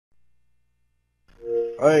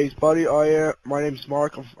Hey, buddy, my name's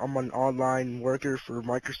Mark. I'm an online worker for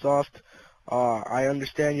Microsoft. I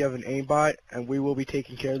understand you have an aimbot, and we will be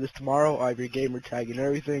taking care of this tomorrow. I have your gamer tag and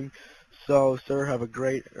everything. So, sir, have a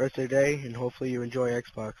great rest of the day, and hopefully you enjoy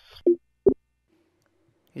Xbox.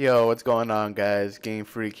 Yo, what's going on, guys? Game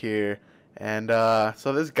Freak here. And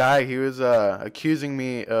so this guy, he was accusing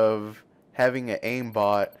me of having an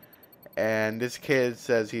aimbot, and this kid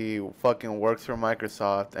says he fucking works for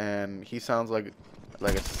Microsoft, and he sounds like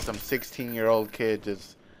some 16-year-old kid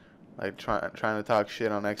just like trying to talk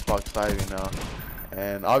shit on Xbox Live, you know.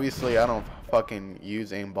 And obviously, I don't fucking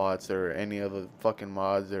use aimbots or any of the fucking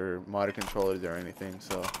mods or modded controllers or anything,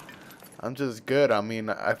 so. I'm just good. I mean,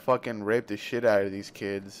 I fucking raped the shit out of these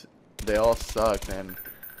kids. They all sucked, and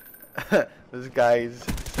this guy's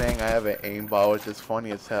saying I have an aimbot, which is funny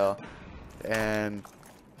as hell. And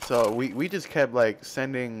so we just kept like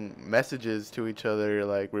sending messages to each other,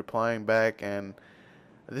 like replying back, and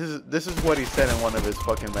this is what he said in one of his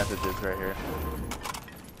fucking messages right here.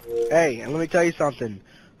 Hey, and let me tell you something.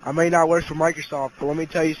 I may not work for Microsoft, but let me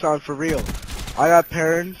tell you something for real. I got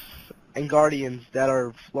parents and guardians that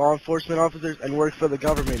are law enforcement officers and work for the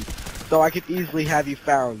government, so I could easily have you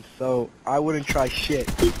found, so I wouldn't try shit.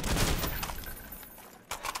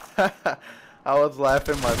 I was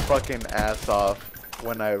laughing my fucking ass off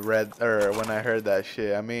when I heard that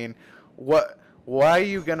shit. I mean, why are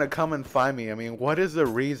you gonna come and find me? I mean, what is the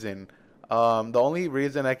reason? The only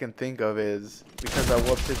reason I can think of is because I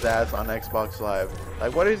whooped his ass on Xbox Live.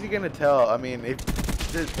 Like, what is he gonna tell? I mean,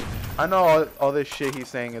 I know all this shit he's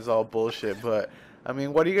saying is all bullshit, but I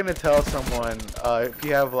mean, what are you gonna tell someone if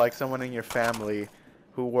you have like someone in your family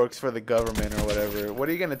who works for the government or whatever? What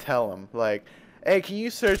are you gonna tell them? Like, hey, can you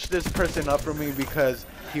search this person up for me because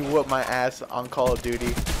he whooped my ass on Call of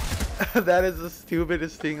Duty? That is the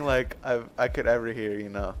stupidest thing like I could ever hear, you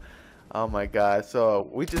know. Oh my god. So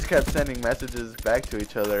we just kept sending messages back to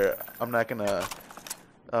each other. I'm not gonna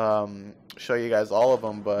show you guys all of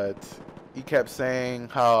them, but he kept saying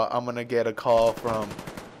how I'm gonna get a call from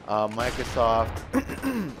Microsoft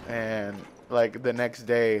and like the next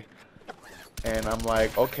day, and I'm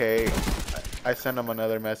like, okay. I sent him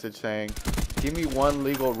another message saying, give me one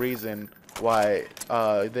legal reason why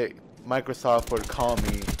Microsoft would call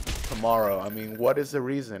me tomorrow. I mean, what is the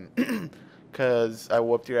reason? Because I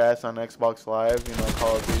whooped your ass on Xbox Live, you know,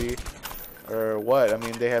 Call of Duty, or what? I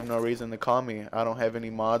mean, they have no reason to call me. I don't have any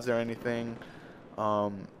mods or anything. I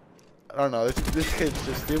don't know, this kid's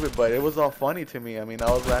just stupid, but it was all funny to me. I mean, I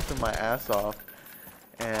was laughing my ass off,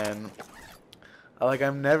 and like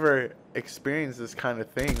I've never experienced this kind of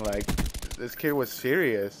thing. Like, this kid was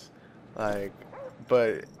serious, like,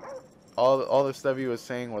 but all the stuff he was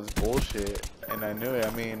saying was bullshit, and I knew it.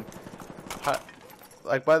 I mean,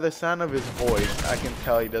 like by the sound of his voice, I can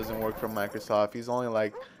tell he doesn't work for Microsoft. He's only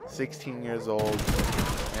like 16 years old,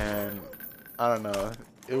 and I don't know.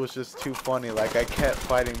 It was just too funny. Like, I kept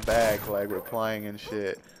fighting back, like replying and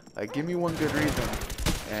shit. Like, give me one good reason.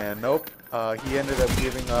 And nope. He ended up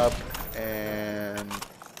giving up, and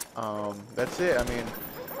that's it. I mean,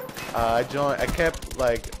 I kept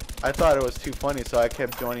like, I thought it was too funny, so I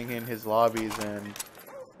kept joining in his lobbies. And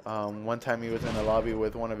one time he was in a lobby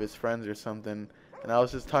with one of his friends or something, and I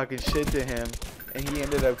was just talking shit to him, and he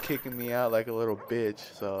ended up kicking me out like a little bitch.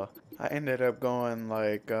 So I ended up going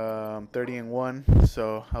like 30-1.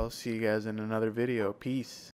 So I'll see you guys in another video. Peace.